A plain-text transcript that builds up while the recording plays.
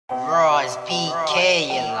Bro, it's BK,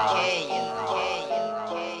 you know.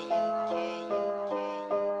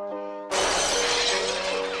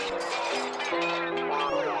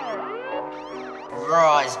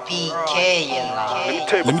 Bro, it's BK, you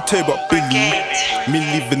know. Let me tell you about Billy,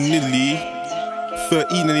 Milli Vanilli.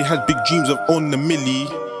 13 and he had big dreams of owning a milli.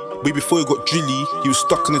 Way before he got drilly, he was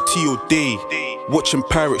stuck on a T all day, watching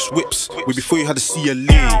Pirates whips. Way before he had a CLA.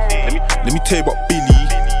 Let me tell you about Billy,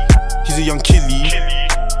 he's a young killie.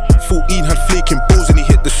 14 had flaking balls and he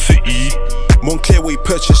hit the city. Montclair where he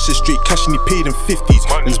purchased it straight cash and he paid in 50s.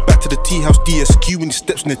 And he's back to the tea house DSQ when he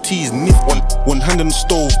steps in the T is nifty. One hand on the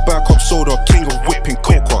stove, back up soda, king of whipping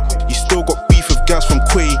coca. He still got beef with guys from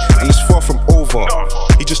Quay and it's far from over.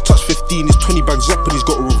 He just touched 15, he's 20 bags up and he's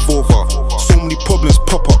got a revolver. So many problems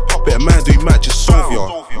pop up, better man do he might just solve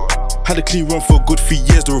ya. Had a clean run for a good 3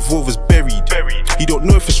 years, the revolver's buried. He don't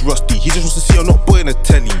know if it's rusty, he just wants to see I'm not boy in a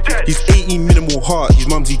telly. He's 18 minimal heart, his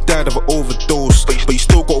mum's he died of an overdose. But he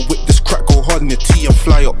still gotta whip this crack, go hard in the tea and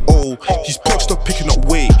fly up oh. His plug stopped picking up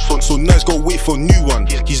weight, so now he's gotta wait for a new one.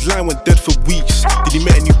 His line went dead for weeks, then he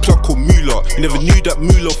met a new plug called Moolah. He never knew that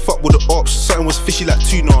Moolah fucked with the ops, something was fishy like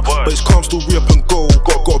tuna. But his calm still re-up and go,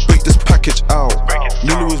 gotta break this package out.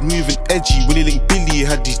 Moolah was moving edgy, when he linked Billy he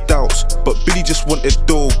had these doubts. But Billy just wanted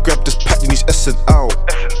dough, grabbed this pack and he's essing out.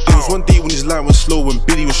 There was one day when his line went slow and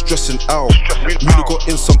Billy was stressing out. Moolah got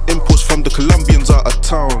in some imports from the Colombians out of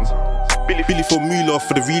town. Billy for Moolah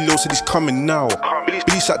for the reload said he's coming now.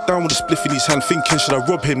 Billy sat down with a spliff in his hand thinking, should I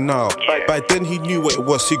rob him now? By then he knew what it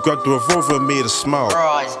was, he grabbed the revolver and made a smile.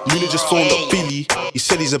 Moolah just phoned up Billy, he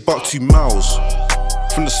said he's about 2 miles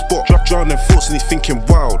from the spot, drowning thoughts and he's thinking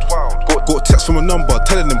wild. Got a text from a number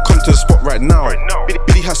telling him come to the spot right now.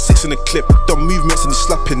 Billy has 6 in the clip, done movements and he's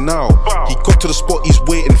slapping now. He got to the spot, he's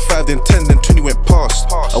waiting, 5 then 10 then 20 went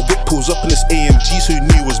past. A whip pulls up in this AMG so he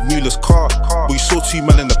knew it was Moolah's car. But he saw 2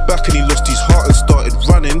 men in the back and he lost his heart and started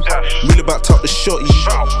running. Moolah backed out the shotty,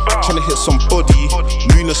 trying to hit somebody.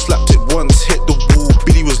 Moolah slapped it once, hit the wall,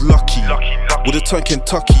 Billy was lucky. With a turn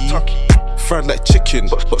Kentucky, fried like chicken,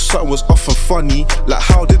 but something was off and funny. Like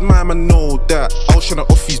how did my man know that I was trying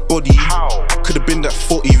to off his body? Could've been that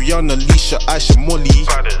 40, Rihanna, Leisha, Aisha, Molly.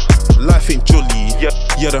 Life ain't jolly.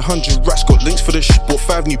 He had 100 racks, got links for the shit, bought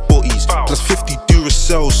 5 new bodies, plus 50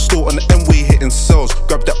 Duracells, store on the M-way hitting cells.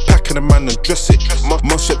 Grab that pack and the man and dress it.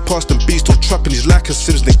 Months went past and B still trapping, his like and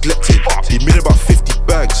Sims neglected. He made about 50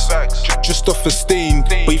 bags, just off a stain,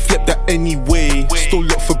 but he flipped that anyway. Still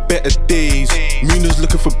look for better days. Moonah's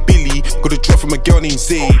looking for Billy, got a drop from a girl named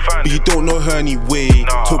Zay, but you don't know her anyway.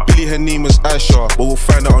 Told Billy her name was Aisha, but we'll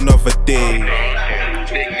find out another day.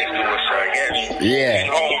 Yeah.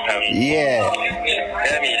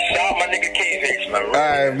 Shout my nigga K-Face, man.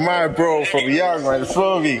 Alright, my bro from young, man.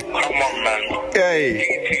 Feel me? Come on, man. Hey.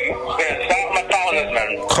 Shout my partners,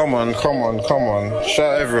 man. Come on.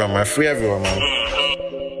 Shout everyone, man. Free everyone, man.